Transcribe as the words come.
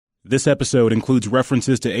This episode includes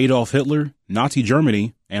references to Adolf Hitler, Nazi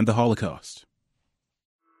Germany, and the Holocaust.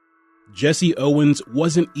 Jesse Owens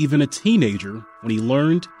wasn't even a teenager when he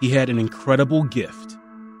learned he had an incredible gift: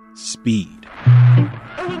 speed.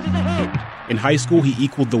 In high school, he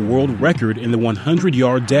equaled the world record in the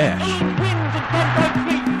 100-yard dash.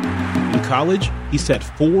 In college, he set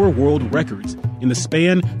 4 world records in the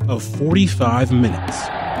span of 45 minutes.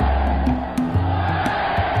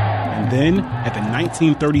 And then, at the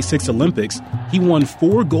 1936 Olympics, he won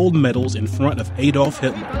 4 gold medals in front of Adolf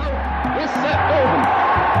Hitler,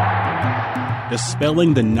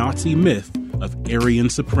 dispelling the Nazi myth of Aryan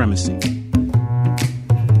supremacy.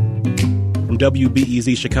 From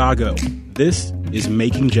WBEZ Chicago, this is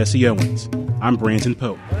Making Jesse Owens. I'm Branton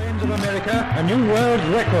Pope. Of America, a new world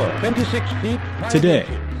record, 26 feet. Today,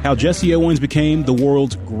 how Jesse Owens became the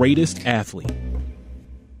world's greatest athlete.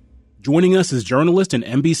 Joining us is journalist and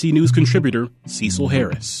NBC News contributor Cecil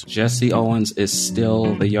Harris. Jesse Owens is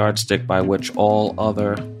still the yardstick by which all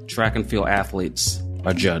other track and field athletes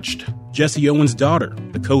are judged. Jesse Owens' daughter,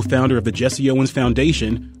 the co-founder of the Jesse Owens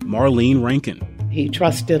Foundation, Marlene Rankin. He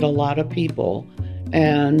trusted a lot of people,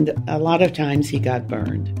 and a lot of times he got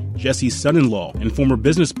burned. Jesse's son-in-law and former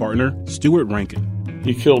business partner, Stuart Rankin.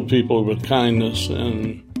 He killed people with kindness,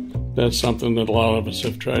 and that's something that a lot of us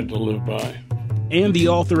have tried to live by. And the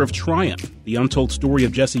author of Triumph, the untold story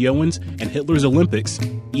of Jesse Owens and Hitler's Olympics,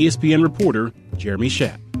 ESPN reporter Jeremy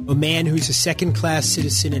Schaap. A man who's a second-class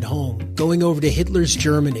citizen at home, going over to Hitler's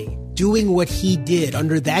Germany, doing what he did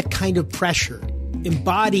under that kind of pressure,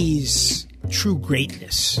 embodies true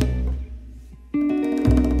greatness.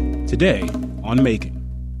 Today on Making.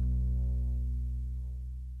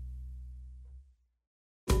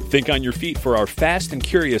 Think on your feet for our Fast and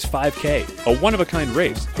Curious 5K, a one-of-a-kind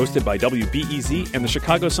race hosted by WBEZ and the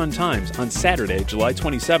Chicago Sun-Times on Saturday, July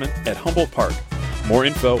 27th at Humboldt Park. More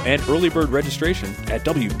info and early bird registration at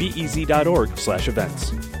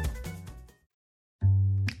wbez.org/events.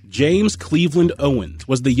 James Cleveland Owens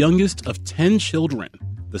was the youngest of 10 children,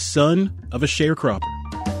 the son of a sharecropper.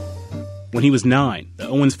 When he was 9, the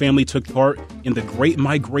Owens family took part in the Great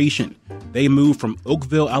Migration. They moved from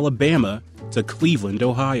Oakville, Alabama, to Cleveland,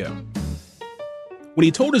 Ohio. When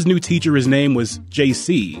he told his new teacher his name was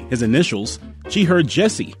JC, his initials, she heard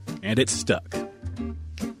Jesse, and it stuck.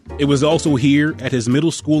 It was also here at his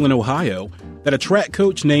middle school in Ohio that a track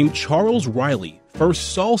coach named Charles Riley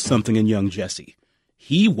first saw something in young Jesse.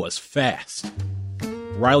 He was fast.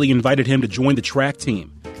 Riley invited him to join the track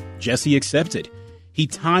team. Jesse accepted. He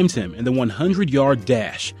timed him in the 100-yard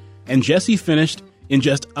dash, and Jesse finished in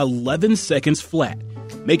just 11 seconds flat,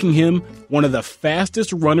 making him one of the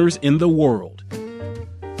fastest runners in the world.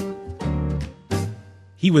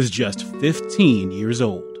 He was just 15 years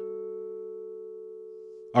old.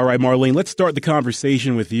 All right, Marlene, let's start the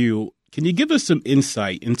conversation with you. Can you give us some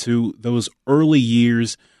insight into those early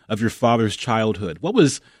years of your father's childhood? What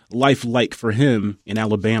was life like for him in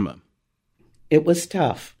Alabama? It was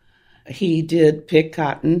tough. He did pick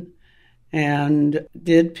cotton and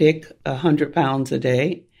did pick 100 pounds a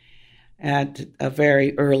day at a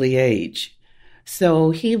very early age.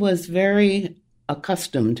 So he was very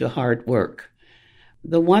accustomed to hard work.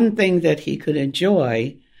 The one thing that he could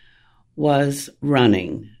enjoy was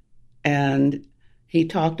running. And he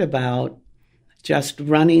talked about just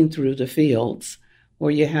running through the fields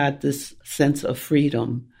where you had this sense of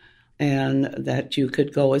freedom and that you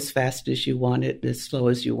could go as fast as you wanted, as slow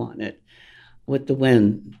as you wanted, with the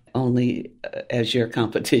wind only as your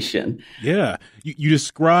competition. Yeah. You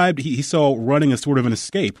described, he saw running as sort of an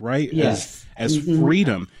escape, right? Yes. As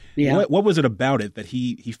freedom. Yeah. What was it about it that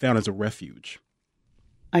he found as a refuge?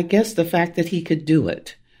 I guess the fact that he could do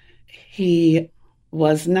it. He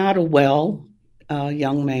was not a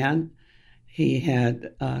young man. He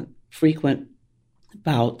had frequent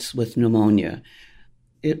bouts with pneumonia.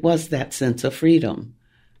 It was that sense of freedom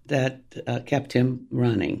that kept him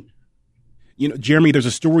running. You know, Jeremy, there's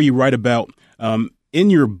a story you write about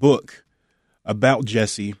in your book about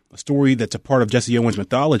Jesse, a story that's a part of Jesse Owens'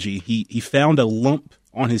 mythology. He found a lump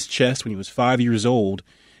on his chest when he was 5 years old.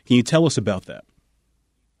 Can you tell us about that?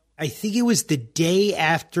 I think it was the day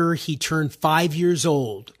after he turned 5 years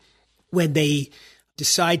old when they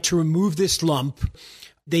decide to remove this lump.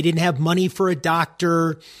 They didn't have money for a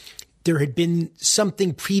doctor. There had been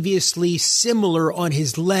something previously similar on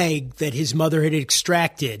his leg that his mother had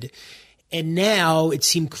extracted. And now it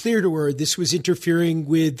seemed clear to her this was interfering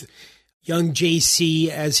with young JC,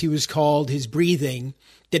 as he was called, his breathing,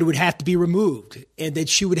 that it would have to be removed and that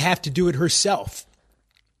she would have to do it herself.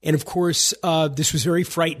 And of course, this was very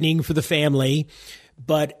frightening for the family.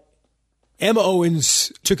 But Emma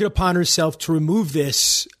Owens took it upon herself to remove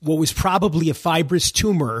this, what was probably a fibrous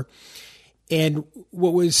tumor. And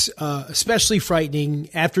what was especially frightening,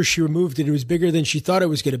 after she removed it, it was bigger than she thought it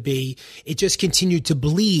was going to be. It just continued to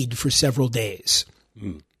bleed for several days.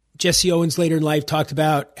 Jesse Owens later in life talked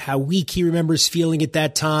about how weak he remembers feeling at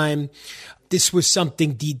that time. This was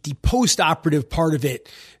something, the post-operative part of it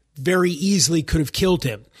very easily could have killed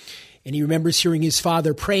him. And he remembers hearing his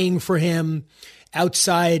father praying for him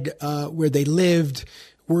outside where they lived,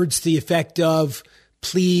 words to the effect of,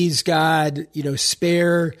 please, God,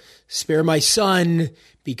 spare my son,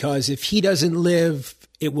 because if he doesn't live,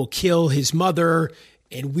 it will kill his mother,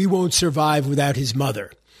 and we won't survive without his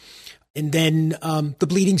mother. And then the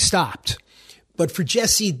bleeding stopped. But for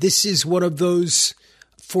Jesse, this is one of those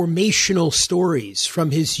formational stories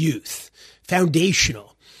from his youth,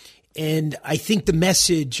 foundational. And I think the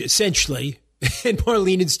message, essentially, and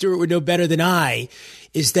Marlene and Stuart would know better than I,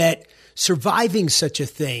 is that surviving such a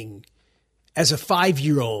thing as a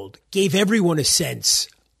 5-year-old gave everyone a sense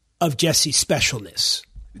of Jesse's specialness.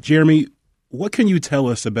 Jeremy, what can you tell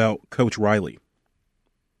us about Coach Riley?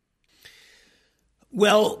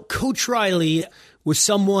 Well, Coach Riley was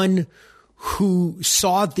someone who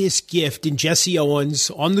saw this gift in Jesse Owens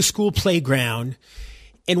on the school playground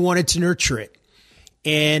and wanted to nurture it.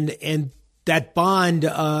 And that bond,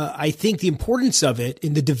 I think the importance of it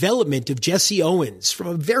in the development of Jesse Owens from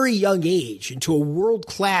a very young age into a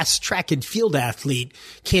world-class track and field athlete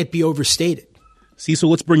can't be overstated. Cecil,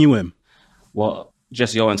 let's bring you in. Well,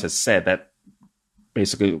 Jesse Owens has said that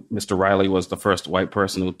basically Mr. Riley was the first white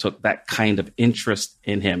person who took that kind of interest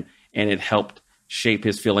in him, and it helped shape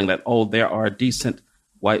his feeling that, there are decent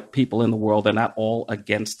white people in the world. They're not all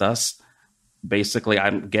against us. Basically,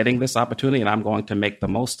 I'm getting this opportunity and I'm going to make the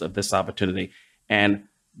most of this opportunity. And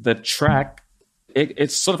the track,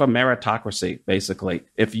 it's sort of a meritocracy, basically.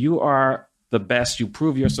 If you are the best, you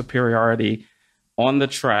prove your superiority on the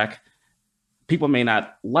track. People may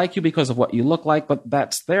not like you because of what you look like, but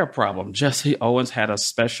that's their problem. Jesse Owens had a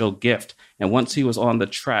special gift. And once he was on the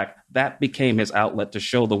track, that became his outlet to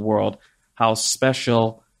show the world how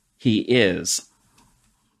special he is.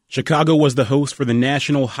 Chicago was the host for the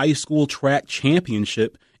National High School Track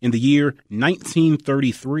Championship in the year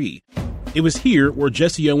 1933. It was here where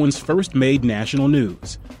Jesse Owens first made national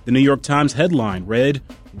news. The New York Times headline read,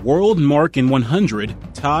 "World Mark in 100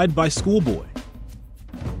 tied by schoolboy."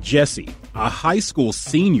 Jesse, a high school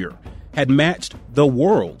senior, had matched the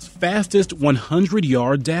world's fastest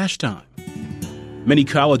 100-yard dash time. Many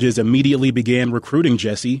colleges immediately began recruiting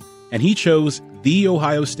Jesse, and he chose The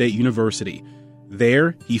Ohio State University.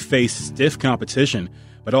 There, he faced stiff competition,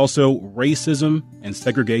 but also racism and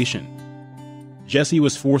segregation. Jesse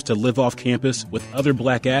was forced to live off campus with other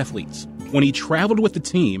black athletes. When he traveled with the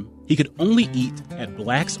team, he could only eat at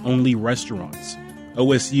blacks-only restaurants.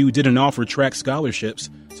 OSU didn't offer track scholarships,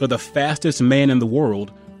 so the fastest man in the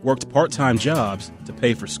world worked part-time jobs to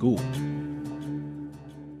pay for school.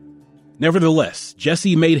 Nevertheless,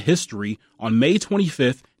 Jesse made history on May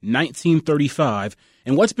 25th, 1935,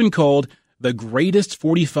 in what's been called the greatest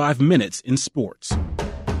 45 minutes in sports.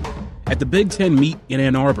 At the Big Ten meet in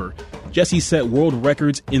Ann Arbor, Jesse set world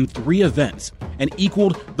records in 3 events and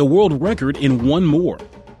equaled the world record in 1 more,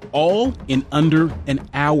 all in under an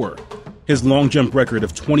hour. His long jump record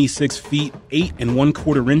of 26 feet, 8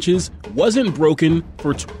 1/4 inches wasn't broken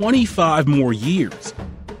for 25 more years.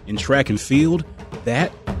 In track and field,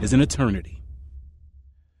 that is an eternity.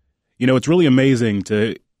 It's really amazing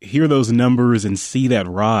to hear those numbers and see that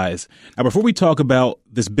rise. Now, before we talk about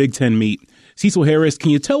this Big Ten meet, Cecil Harris, can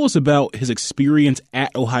you tell us about his experience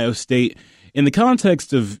at Ohio State in the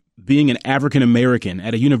context of being an African American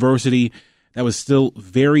at a university that was still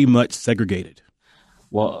very much segregated?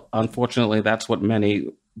 Well, unfortunately, that's what many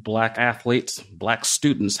black athletes, black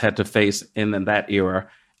students had to face in that era.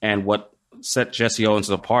 And what set Jesse Owens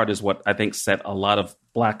apart is what I think set a lot of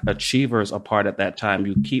black achievers apart at that time.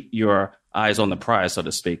 You keep your eyes on the prize, so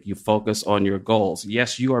to speak. You focus on your goals.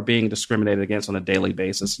 Yes, you are being discriminated against on a daily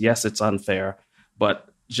basis. Yes, it's unfair. But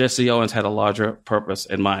Jesse Owens had a larger purpose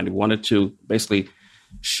in mind. He wanted to basically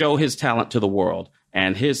show his talent to the world.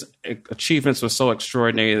 And his achievements were so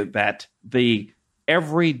extraordinary that the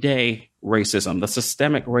everyday racism, the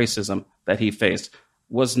systemic racism that he faced,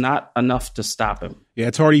 was not enough to stop him. Yeah,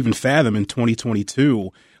 it's hard to even fathom in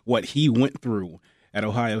 2022 what he went through at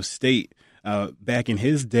Ohio State back in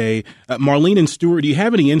his day. Marlene and Stuart, do you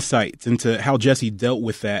have any insights into how Jesse dealt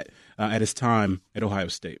with that at his time at Ohio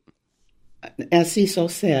State? As Cecil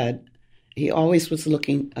said, he always was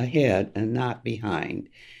looking ahead and not behind.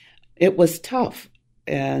 It was tough.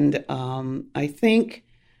 And I think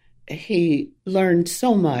he learned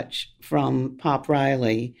so much from Pop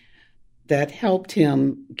Riley that helped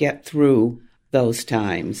him get through those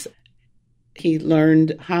times. He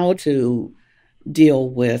learned how to deal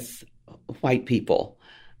with white people,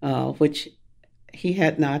 which he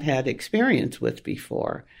had not had experience with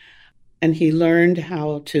before. And he learned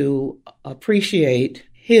how to appreciate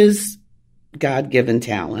his God-given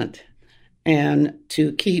talent and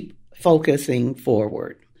to keep focusing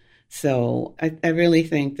forward. So I really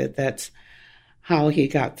think that that's how he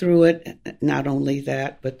got through it, not only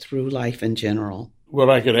that, but through life in general. What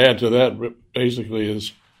I could add to that basically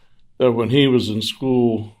is that when he was in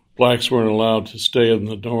school, blacks weren't allowed to stay in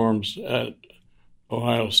the dorms at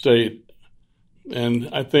Ohio State. And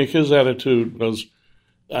I think his attitude was,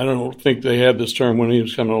 I don't think they had this term when he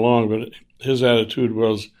was coming along, but his attitude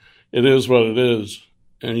was, it is what it is,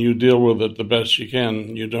 and you deal with it the best you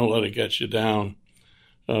can. You don't let it get you down.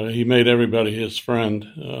 He made everybody his friend.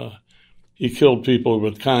 He killed people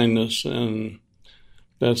with kindness, and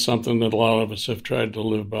that's something that a lot of us have tried to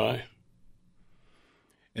live by.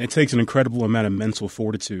 And it takes an incredible amount of mental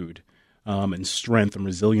fortitude and strength and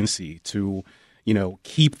resiliency to,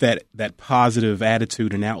 keep that positive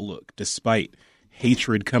attitude and outlook despite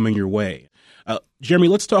hatred coming your way. Jeremy,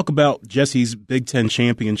 let's talk about Jesse's Big Ten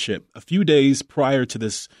championship. A few days prior to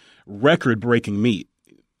this record-breaking meet,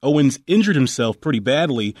 Owens injured himself pretty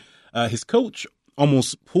badly. His coach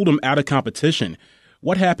almost pulled him out of competition.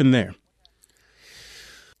 What happened there?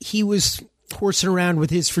 He was horsing around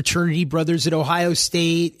with his fraternity brothers at Ohio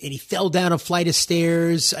State, and he fell down a flight of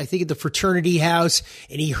stairs, I think at the fraternity house,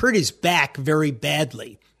 and he hurt his back very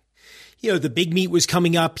badly. The big meet was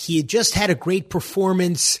coming up. He had just had a great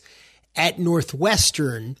performance at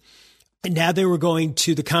Northwestern, and now they were going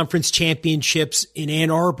to the conference championships in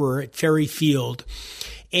Ann Arbor at Ferry Field.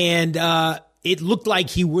 And it looked like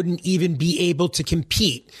he wouldn't even be able to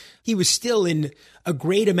compete. He was still in a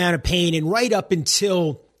great amount of pain, and right up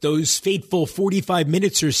until those fateful 45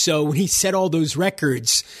 minutes or so when he set all those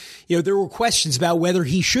records, there were questions about whether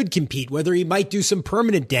he should compete, whether he might do some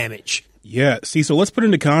permanent damage. Yeah, so let's put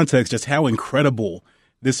into context just how incredible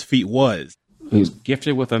this feat was. He was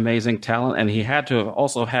gifted with amazing talent, and he had to have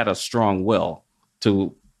also had a strong will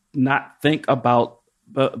to not think about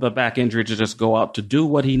the back injury, to just go out to do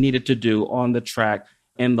what he needed to do on the track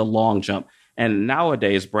in the long jump. And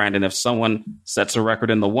nowadays, Brandon, if someone sets a record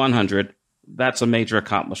in the 100, that's a major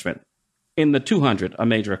accomplishment. In the 200, a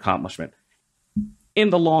major accomplishment. In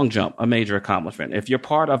the long jump, a major accomplishment. If you're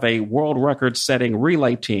part of a world record-setting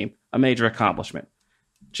relay team, a major accomplishment.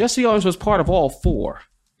 Jesse Owens was part of all four.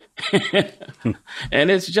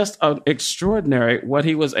 And it's just extraordinary what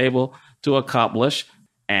he was able to accomplish.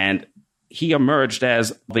 And he emerged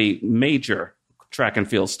as the major track and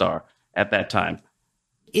field star at that time.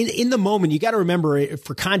 In the moment, you got to remember,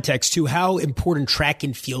 for context, too, how important track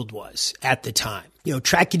and field was at the time.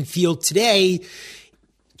 Track and field today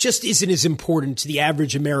just isn't as important to the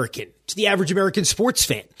average American, sports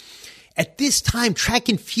fan. At this time, track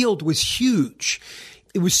and field was huge.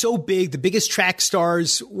 It was so big. The biggest track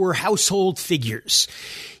stars were household figures.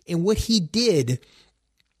 And what he did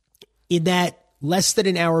in that less than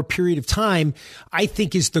an hour period of time, I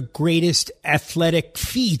think, is the greatest athletic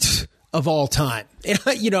feat of all time. And,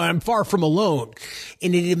 I'm far from alone.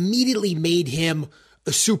 And it immediately made him a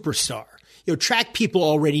superstar. Track people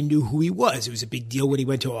already knew who he was. It was a big deal when he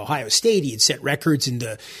went to Ohio State. He had set records in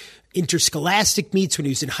the interscholastic meets when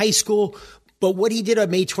he was in high school. But what he did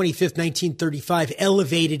on May 25th, 1935,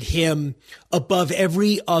 elevated him above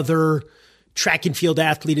every other track and field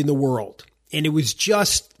athlete in the world. And it was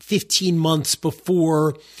just 15 months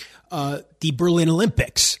before the Berlin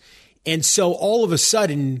Olympics. And so all of a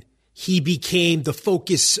sudden, he became the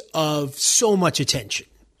focus of so much attention.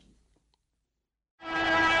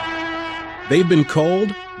 They've been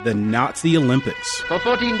called the Nazi Olympics. For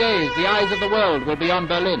 14 days, the eyes of the world will be on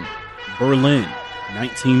Berlin. Berlin,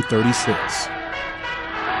 1936.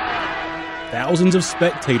 Thousands of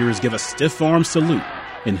spectators give a stiff-arm salute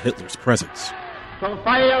in Hitler's presence. Zur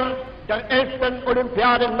Feier der 11.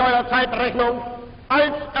 Olympiade neuer Zeitrechnung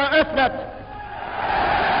als eröffnet.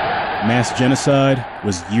 Mass genocide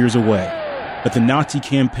was years away, but the Nazi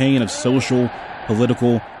campaign of social,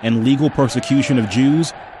 political, and legal persecution of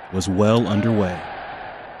Jews was well underway.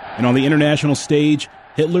 And on the international stage,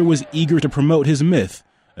 Hitler was eager to promote his myth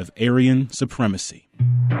of Aryan supremacy.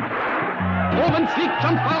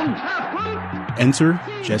 Enter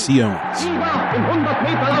Jesse Owens.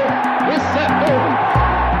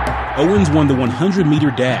 Owens won the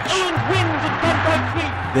 100-meter dash.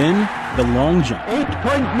 Then the long jump.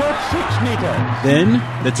 8.06 meters. Then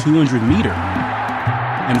the 200-meter.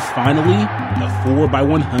 and finally, the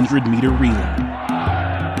 4x100 meter relay.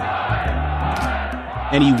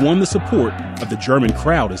 And he won the support of the German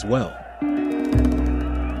crowd as well.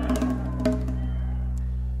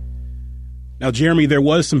 Now, Jeremy, there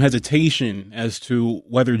was some hesitation as to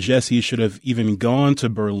whether Jesse should have even gone to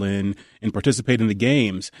Berlin and participate in the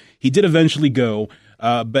games. He did eventually go,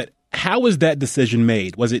 but how was that decision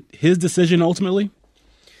made? Was it his decision ultimately?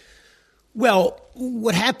 Well,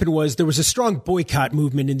 what happened was there was a strong boycott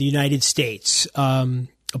movement in the United States, a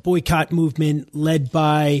boycott movement led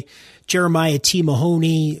by Jeremiah T.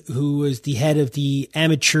 Mahoney, who was the head of the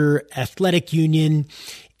Amateur Athletic Union.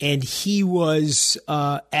 And he was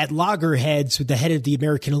at loggerheads with the head of the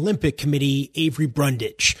American Olympic Committee, Avery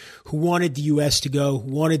Brundage, who wanted the U.S. to go,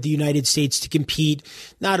 who wanted the United States to compete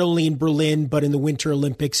not only in Berlin, but in the Winter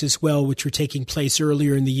Olympics as well, which were taking place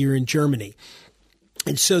earlier in the year in Germany.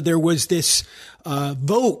 And so there was this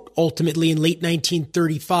vote ultimately in late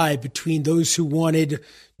 1935 between those who wanted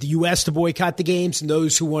the U.S. to boycott the games and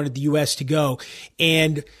those who wanted the U.S. to go.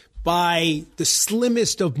 And by the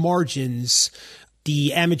slimmest of margins,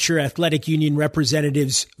 the Amateur Athletic Union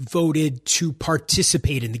representatives voted to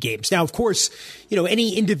participate in the games. Now, of course,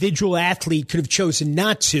 any individual athlete could have chosen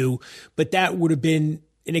not to, but that would have been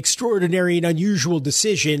an extraordinary and unusual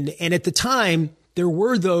decision. And at the time, there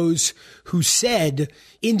were those who said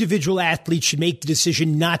individual athletes should make the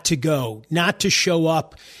decision not to go, not to show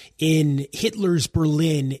up in Hitler's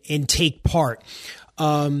Berlin and take part.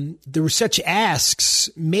 There were such asks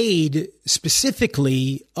made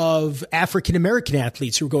specifically of African-American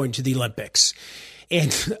athletes who were going to the Olympics.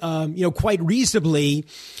 And, quite reasonably,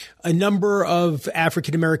 a number of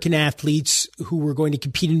African-American athletes who were going to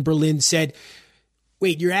compete in Berlin said,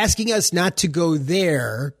 wait, you're asking us not to go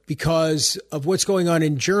there because of what's going on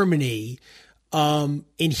in Germany. And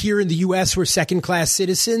here in the U.S., we're second-class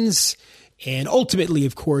citizens. And ultimately,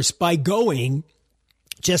 of course, by going,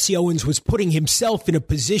 Jesse Owens was putting himself in a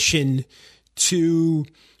position to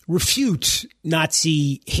refute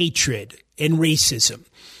Nazi hatred and racism.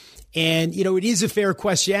 And, it is a fair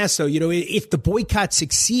question to ask, though. If the boycott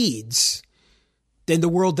succeeds, then the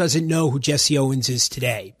world doesn't know who Jesse Owens is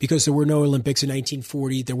today because there were no Olympics in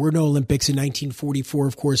 1940. There were no Olympics in 1944,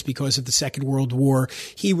 of course, because of the Second World War.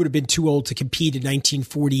 He would have been too old to compete in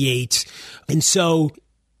 1948. And so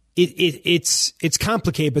it's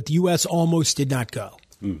complicated, but the U.S. almost did not go.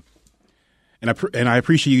 Mm. And I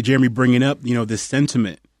appreciate you, Jeremy, bringing up, this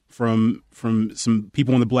sentiment from some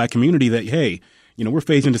people in the black community that, hey, we're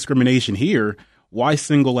facing discrimination here. Why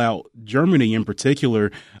single out Germany in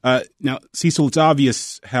particular? Now, Cecil, it's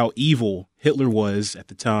obvious how evil Hitler was at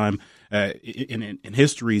the time. In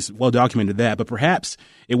history is well documented that, but perhaps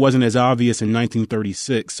it wasn't as obvious in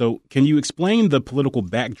 1936. So can you explain the political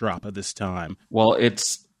backdrop of this time? Well,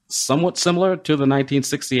 it's somewhat similar to the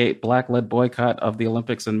 1968 Black-led boycott of the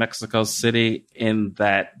Olympics in Mexico City in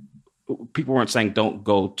that people weren't saying don't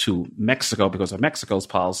go to Mexico because of Mexico's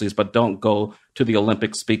policies, but don't go to the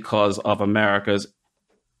Olympics because of America's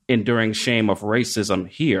enduring shame of racism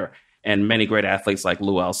here. And many great athletes like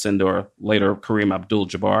Lou Alcindor, later Kareem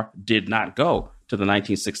Abdul-Jabbar, did not go to the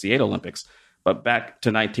 1968 Olympics. But back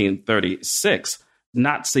to 1936,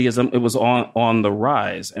 Nazism, it was on the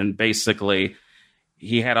rise. And basically,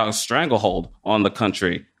 he had a stranglehold on the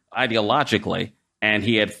country ideologically, and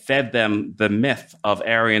he had fed them the myth of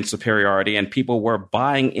Aryan superiority, and people were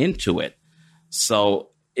buying into it. So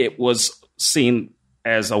it was seen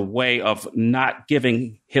as a way of not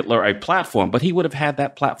giving Hitler a platform, but he would have had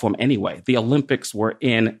that platform anyway. The Olympics were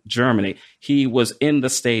in Germany. He was in the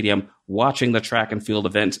stadium watching the track and field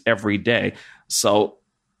events every day. So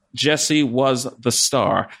Jesse was the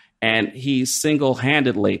star, and he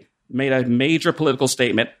single-handedly made a major political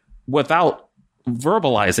statement without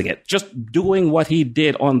verbalizing it. Just doing what he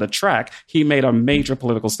did on the track, he made a major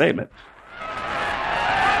political statement.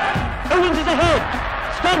 Owens is ahead.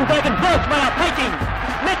 Sternberg and Bergmeier fighting.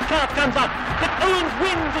 Metcalf comes up, but Owens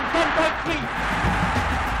wins in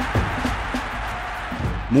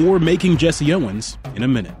 10.3. More Making Jesse Owens in a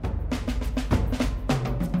minute.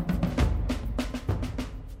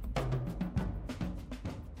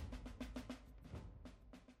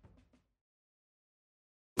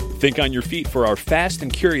 Think on your feet for our Fast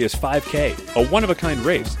and Curious 5K, a one-of-a-kind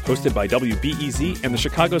race hosted by WBEZ and the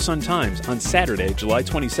Chicago Sun-Times on Saturday, July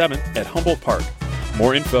 27th at Humboldt Park.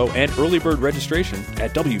 More info and early bird registration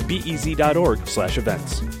at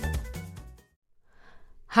wbez.org/events.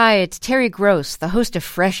 Hi, it's Terry Gross, the host of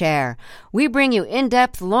Fresh Air. We bring you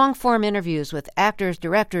in-depth, long-form interviews with actors,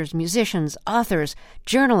 directors, musicians, authors,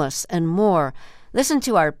 journalists, and more. Listen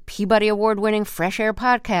to our Peabody Award-winning Fresh Air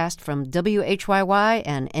podcast from WHYY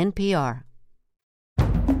and NPR.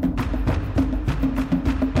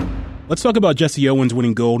 Let's talk about Jesse Owens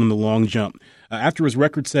winning gold in the long jump. After his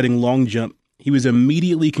record-setting long jump, he was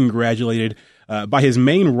immediately congratulated by his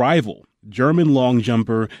main rival, German long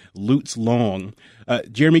jumper Lutz Long.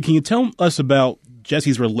 Jeremy, can you tell us about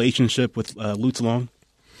Jesse's relationship with Lutz Long?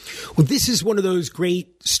 Well, this is one of those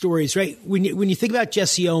great stories, right? When you think about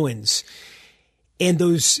Jesse Owens and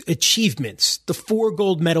those achievements, the 4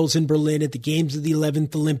 gold medals in Berlin at the Games of the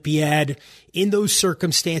 11th Olympiad, in those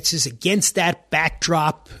circumstances, against that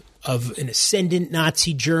backdrop of an ascendant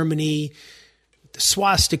Nazi Germany, the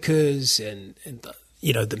swastikas and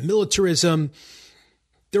the militarism,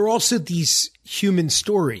 there are also these human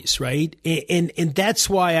stories, right? And that's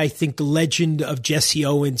why I think the legend of Jesse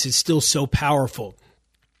Owens is still so powerful.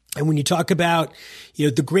 And when you talk about,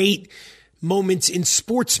 the great moments in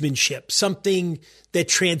sportsmanship, something that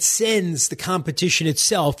transcends the competition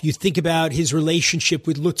itself, you think about his relationship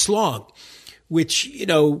with Lutz Long, which,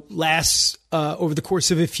 lasts over the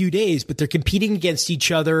course of a few days, but they're competing against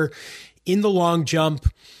each other in the long jump.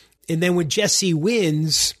 And then when Jesse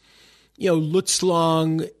wins, Lutz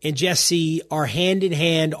Long and Jesse are hand in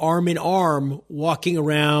hand, arm in arm, walking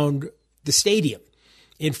around the stadium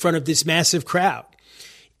in front of this massive crowd.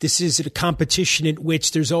 This is a competition in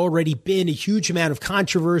which there's already been a huge amount of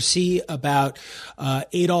controversy about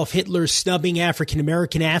Adolf Hitler snubbing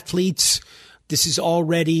African-American athletes. This is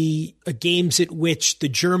already a games at which the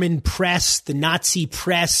German press, the Nazi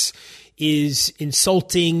press, is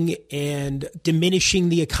insulting and diminishing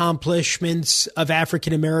the accomplishments of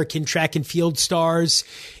African-American track and field stars.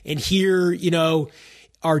 And here,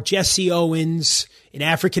 are Jesse Owens, an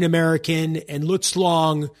African-American, and Lutz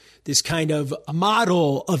Long, this kind of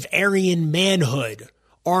model of Aryan manhood,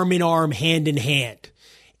 arm in arm, hand in hand.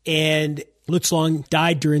 And Lutz Long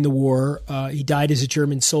died during the war. He died as a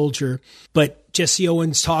German soldier. But Jesse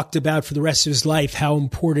Owens talked about for the rest of his life how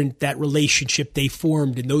important that relationship they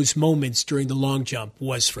formed in those moments during the long jump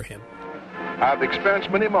was for him. I've experienced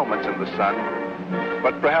many moments in the sun,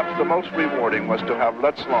 but perhaps the most rewarding was to have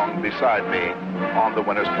Lutz Long beside me on the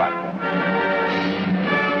winner's platform.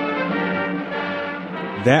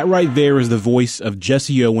 That right there is the voice of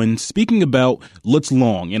Jesse Owens speaking about Lutz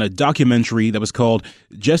Long in a documentary that was called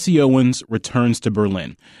Jesse Owens Returns to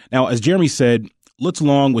Berlin. Now, as Jeremy said, Lutz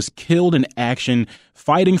Long was killed in action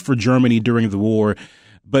fighting for Germany during the war,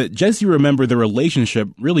 but Jesse remembered the relationship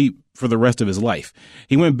really for the rest of his life.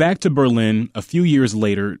 He went back to Berlin a few years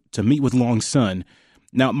later to meet with Long's son.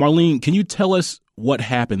 Now, Marlene, can you tell us what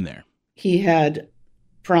happened there? He had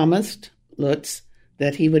promised Lutz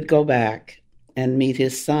that he would go back and meet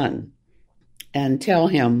his son and tell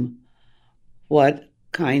him what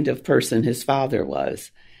kind of person his father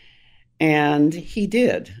was. And he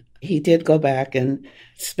did. He did go back and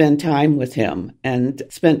spend time with him and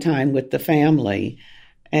spent time with the family.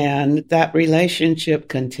 And that relationship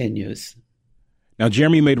continues. Now,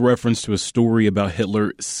 Jeremy made reference to a story about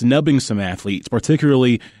Hitler snubbing some athletes,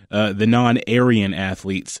 particularly the non-Aryan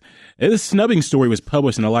athletes. This snubbing story was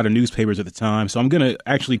published in a lot of newspapers at the time, so I'm going to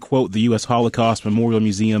actually quote the U.S. Holocaust Memorial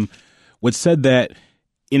Museum, which said that,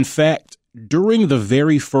 in fact, during the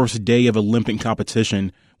very first day of Olympic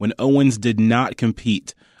competition, when Owens did not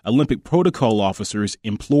compete, Olympic protocol officers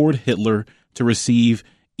implored Hitler to receive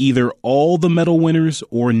either all the medal winners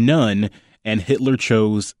or none, and Hitler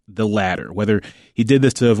chose the latter. Whether he did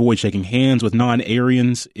this to avoid shaking hands with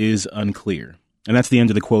non-Aryans is unclear. And that's the end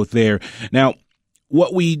of the quote there. Now,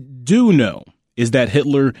 what we do know is that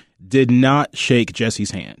Hitler did not shake Jesse's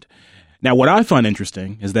hand. Now, what I find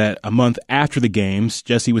interesting is that a month after the games,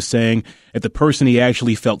 Jesse was saying that the person he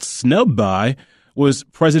actually felt snubbed by was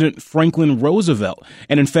President Franklin Roosevelt.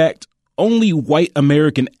 And in fact, only white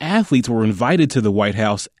American athletes were invited to the White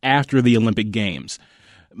House after the Olympic Games.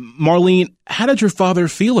 Marlene, how did your father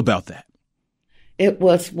feel about that? It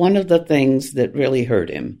was one of the things that really hurt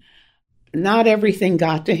him. Not everything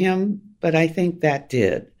got to him, but I think that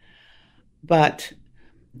did. But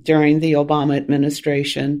during the Obama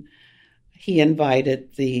administration, he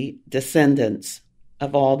invited the descendants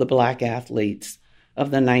of all the black athletes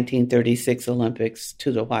of the 1936 Olympics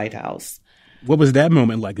to the White House. What was that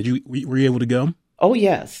moment like? Were you able to go? Oh,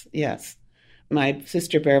 yes. My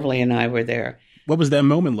sister Beverly and I were there. What was that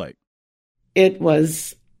moment like? It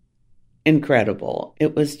was incredible.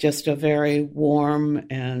 It was just a very warm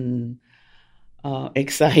and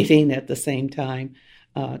exciting at the same time.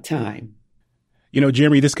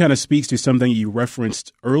 Jeremy, this kind of speaks to something you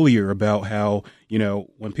referenced earlier about how,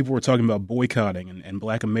 when people were talking about boycotting and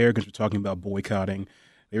black Americans were talking about boycotting,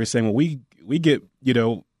 they were saying, well, we get,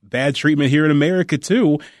 bad treatment here in America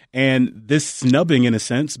too. And this snubbing, in a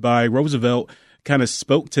sense, by Roosevelt kind of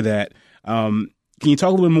spoke to that. Can you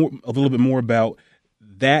talk a little bit more about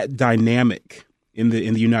that dynamic in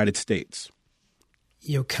the United States?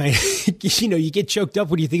 You get choked up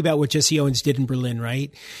when you think about what Jesse Owens did in Berlin,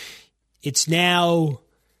 right? It's now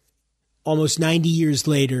almost 90 years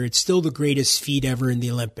later. It's still the greatest feat ever in the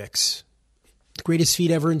Olympics. The greatest feat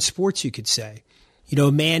ever in sports, you could say.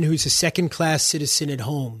 A man who's a second-class citizen at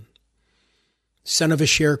home, son of a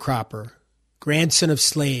sharecropper, grandson of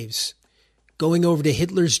slaves, going over to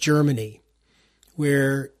Hitler's Germany,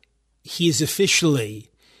 where he is officially,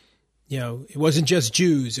 it wasn't just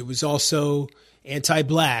Jews, it was also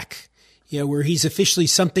anti-black, where he's officially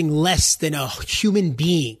something less than a human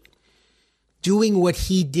being, doing what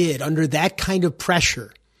he did under that kind of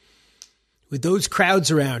pressure, with those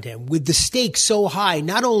crowds around him, with the stakes so high,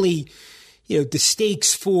 not only, the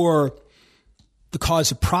stakes for the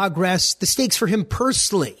cause of progress, the stakes for him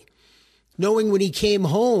personally, knowing when he came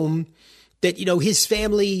home that, he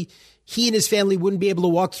and his family wouldn't be able to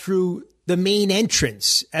walk through the main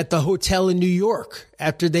entrance at the hotel in New York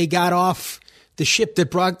after they got off the ship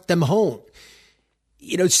that brought them home.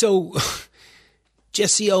 So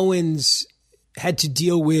Jesse Owens had to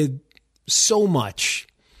deal with so much,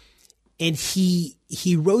 and he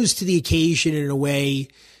rose to the occasion in a way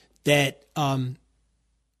that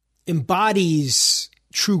embodies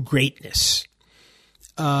true greatness.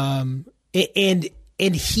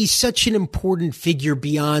 And he's such an important figure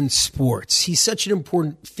beyond sports. He's such an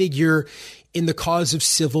important figure in the cause of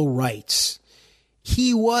civil rights.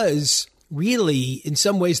 He was really, in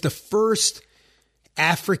some ways, the first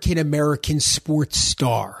African-American sports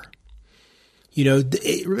star.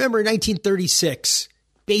 Remember in 1936,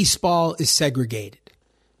 baseball is segregated.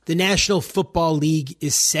 The National Football League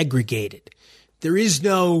is segregated. There is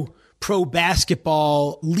no pro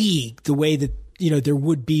basketball league the way that, there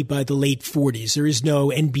would be by the late 40s. There is no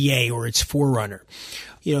NBA or its forerunner.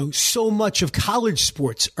 So much of college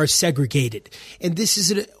sports are segregated. And this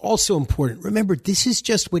is also important. Remember, this is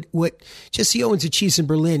just what Jesse Owens achieves in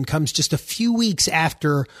Berlin comes just a few weeks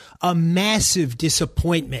after a massive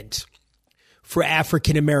disappointment for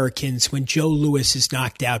African Americans when Joe Louis is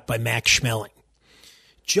knocked out by Max Schmeling.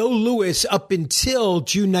 Joe Louis, up until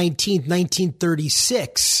June 19th,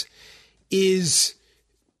 1936, is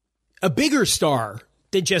a bigger star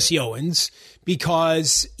than Jesse Owens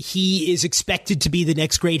because he is expected to be the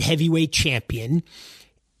next great heavyweight champion.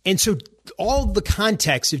 And so all the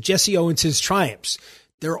context of Jesse Owens' triumphs,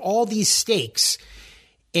 there are all these stakes,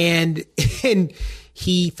 and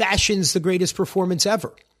he fashions the greatest performance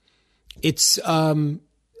ever. It's,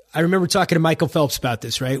 I remember talking to Michael Phelps about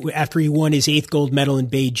this, right? After he won his 8th gold medal in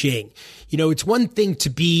Beijing. It's one thing to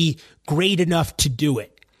be great enough to do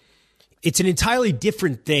it. It's an entirely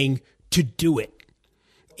different thing to do it.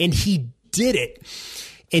 And he did it.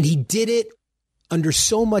 And he did it under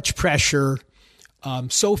so much pressure,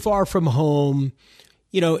 so far from home,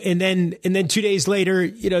 and then 2 days later,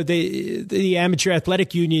 the Amateur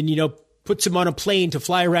Athletic Union, puts him on a plane to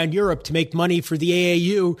fly around Europe to make money for the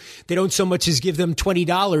AAU. They don't so much as give them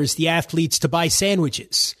 $20, the athletes, to buy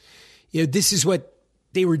sandwiches. This is what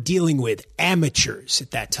they were dealing with, amateurs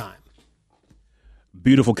at that time.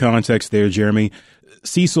 Beautiful context there, Jeremy.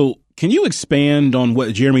 Cecil, can you expand on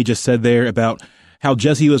what Jeremy just said there about how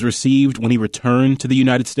Jesse was received when he returned to the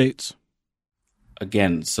United States?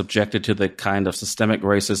 Again, subjected to the kind of systemic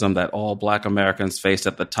racism that all Black Americans faced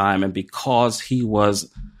at the time. And because he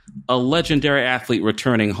was a legendary athlete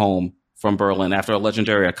returning home from Berlin after a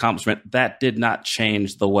legendary accomplishment, that did not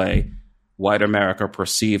change the way white America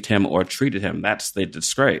perceived him or treated him. That's the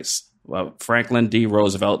disgrace. Franklin D.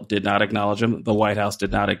 Roosevelt did not acknowledge him. The White House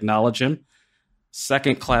did not acknowledge him.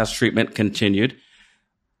 Second-class treatment continued.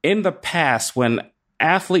 In the past, when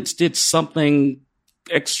athletes did something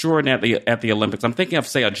extraordinary at the Olympics, I'm thinking of,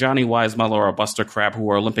 say, a Johnny Weissmuller or a Buster Crabbe, who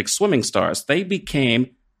were Olympic swimming stars. They became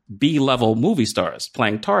B-level movie stars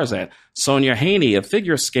playing Tarzan. Sonia Haney, a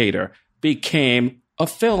figure skater, became a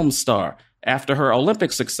film star after her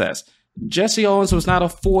Olympic success. Jesse Owens was not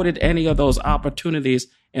afforded any of those opportunities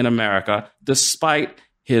in America, despite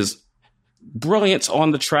his brilliance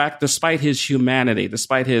on the track, despite his humanity,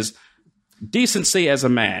 despite his decency as a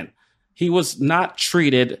man. He was not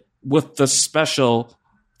treated with the special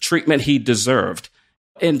treatment he deserved.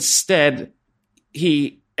 Instead,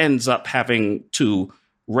 he ends up having to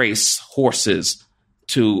race horses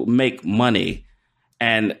to make money.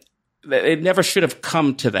 And it never should have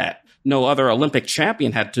come to that. No other Olympic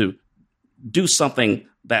champion had to do something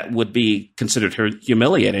that would be considered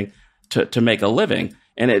humiliating to make a living.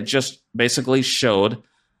 And it just basically showed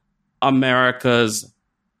America's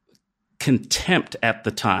contempt at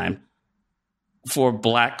the time for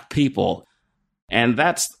Black people. And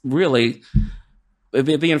that's really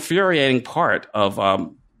the infuriating part of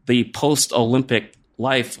the post-Olympic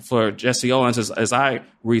life for Jesse Owens, as I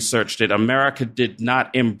researched it, America did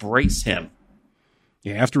not embrace him.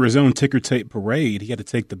 Yeah, after his own ticker tape parade, he had to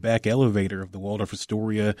take the back elevator of the Waldorf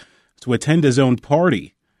Astoria to attend his own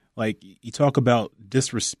party. Like, you talk about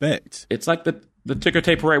disrespect. It's like the ticker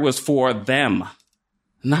tape parade was for them,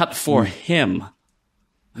 not for him.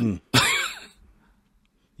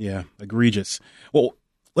 Yeah, egregious. Well,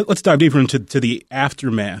 let's dive deeper into the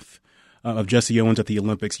aftermath of Jesse Owens at the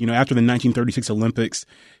Olympics. You know, after the 1936 Olympics,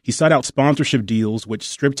 he sought out sponsorship deals, which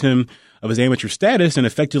stripped him of his amateur status and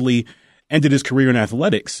effectively ended his career in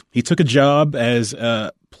athletics. He took a job as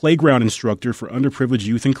a playground instructor for underprivileged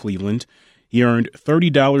youth in Cleveland. He earned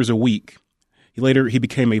 $30 a week. He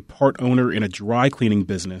became a part owner in a dry cleaning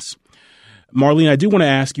business. Marlene, I do want to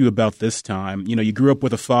ask you about this time. You know, you grew up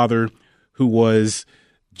with a father who was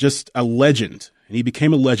just a legend, and he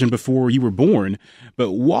became a legend before you were born.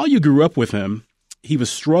 But while you grew up with him, he was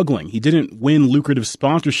struggling. He didn't win lucrative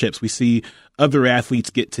sponsorships we see other athletes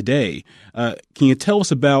get today. Can you tell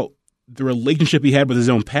us about the relationship he had with his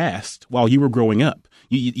own past while you were growing up?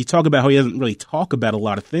 You talk about how he doesn't really talk about a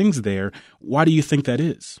lot of things there. Why do you think that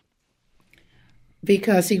is?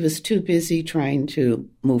 Because he was too busy trying to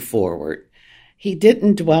move forward. He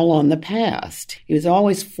didn't dwell on the past. He was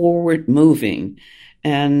always forward moving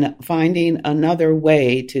and finding another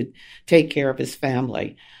way to take care of his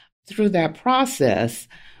family. Through that process,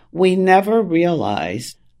 we never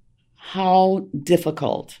realized how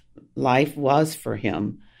difficult life was for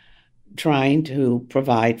him trying to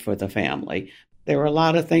provide for the family. There were a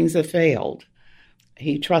lot of things that failed.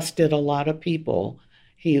 He trusted a lot of people.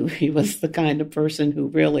 He was the kind of person who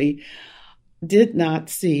really did not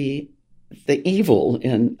see the evil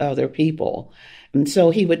in other people. And so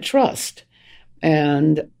he would trust.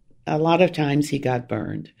 And a lot of times he got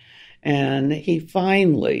burned. And he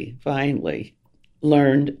finally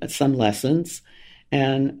learned some lessons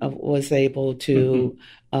and was able to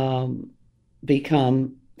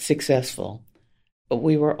become successful. But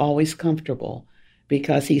we were always comfortable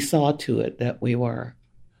because he saw to it that we were.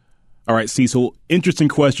 All right, Cecil, interesting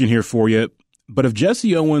question here for you. But if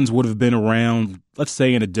Jesse Owens would have been around, let's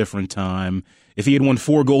say in a different time, if he had won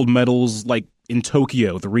 4 gold medals like in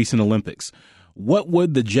Tokyo, the recent Olympics, what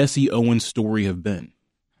would the Jesse Owens story have been?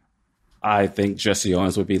 I think Jesse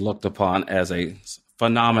Owens would be looked upon as a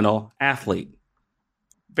phenomenal athlete.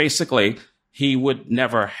 Basically, he would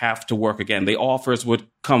never have to work again. The offers would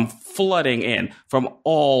come flooding in from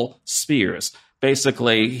all spheres.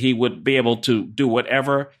 Basically, he would be able to do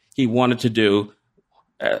whatever he wanted to do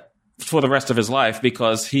for the rest of his life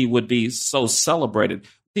because he would be so celebrated.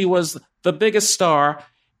 He was the biggest star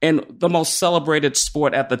in the most celebrated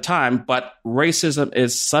sport at the time, but racism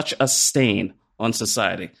is such a stain on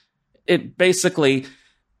society. It basically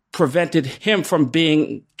prevented him from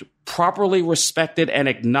being properly respected and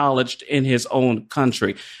acknowledged in his own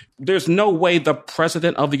country. There's no way the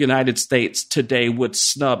president of the United States today would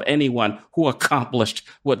snub anyone who accomplished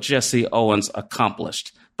what Jesse Owens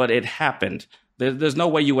accomplished. But it happened. There's no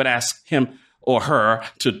way you would ask him or her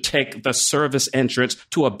to take the service entrance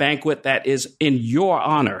to a banquet that is in your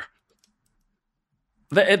honor.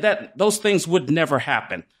 Those things would never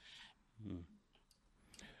happen.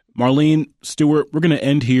 Marlene, Stuart, we're going to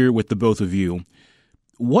end here with the both of you.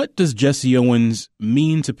 What does Jesse Owens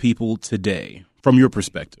mean to people today, from your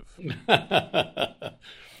perspective?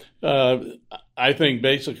 I think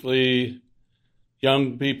basically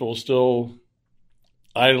young people still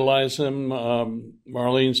idolize him.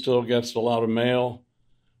 Marlene still gets a lot of mail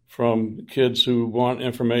from kids who want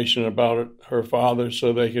information about her father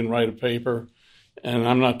so they can write a paper. And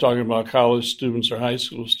I'm not talking about college students or high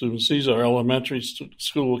school students. These are elementary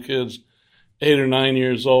school kids, 8 or 9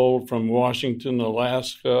 years old, from Washington,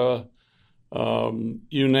 Alaska,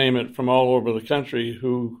 you name it, from all over the country,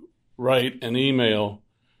 who write an email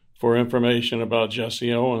for information about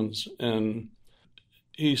Jesse Owens. And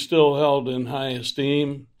he's still held in high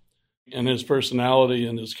esteem, and his personality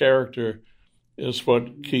and his character is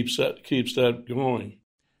what keeps that going.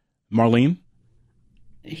 Marlene?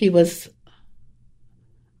 He was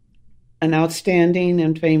an outstanding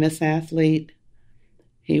and famous athlete.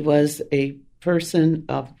 He was a person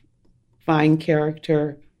of fine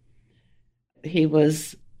character. He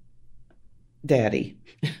was Daddy.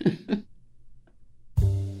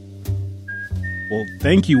 Well,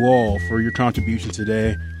 thank you all for your contribution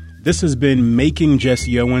today. This has been Making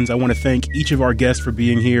Jesse Owens. I want to thank each of our guests for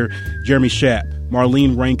being here. Jeremy Schaap,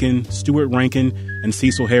 Marlene Rankin, Stuart Rankin, and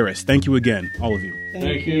Cecil Harris. Thank you again, all of you.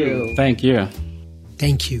 Thank you. Thank you.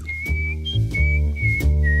 Thank you.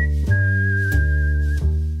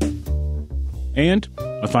 And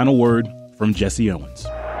a final word from Jesse Owens.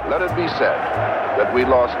 Let it be said that we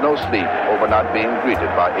lost no sleep over not being greeted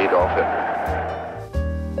by Adolf Hitler.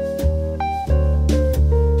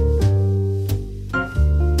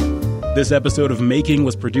 This episode of Making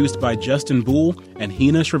was produced by Justin Bull and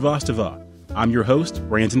Hina Shrivastava. I'm your host,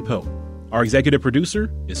 Brandon Pope. Our executive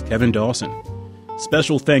producer is Kevin Dawson.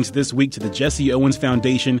 Special thanks this week to the Jesse Owens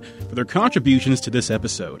Foundation for their contributions to this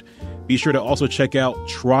episode. Be sure to also check out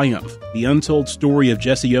Triumph, The Untold Story of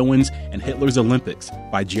Jesse Owens and Hitler's Olympics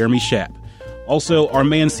by Jeremy Schaap. Also, our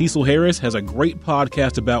man Cecil Harris has a great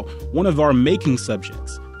podcast about one of our making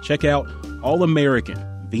subjects. Check out All American,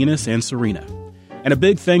 Venus and Serena. And a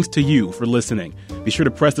big thanks to you for listening. Be sure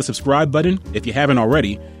to press the subscribe button if you haven't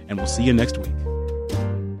already, and we'll see you next week.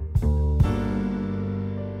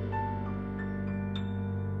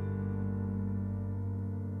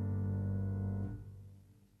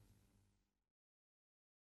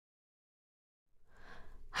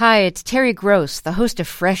 Hi, it's Terry Gross, the host of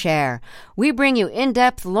Fresh Air. We bring you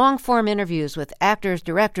in-depth, long-form interviews with actors,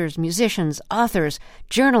 directors, musicians, authors,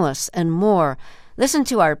 journalists, and more. Listen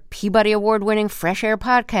to our Peabody Award-winning Fresh Air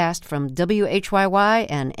podcast from WHYY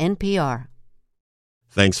and NPR.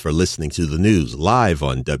 Thanks for listening to the news live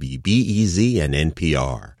on WBEZ and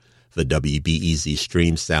NPR. The WBEZ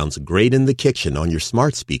stream sounds great in the kitchen on your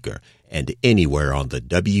smart speaker and anywhere on the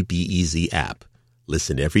WBEZ app.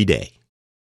 Listen every day.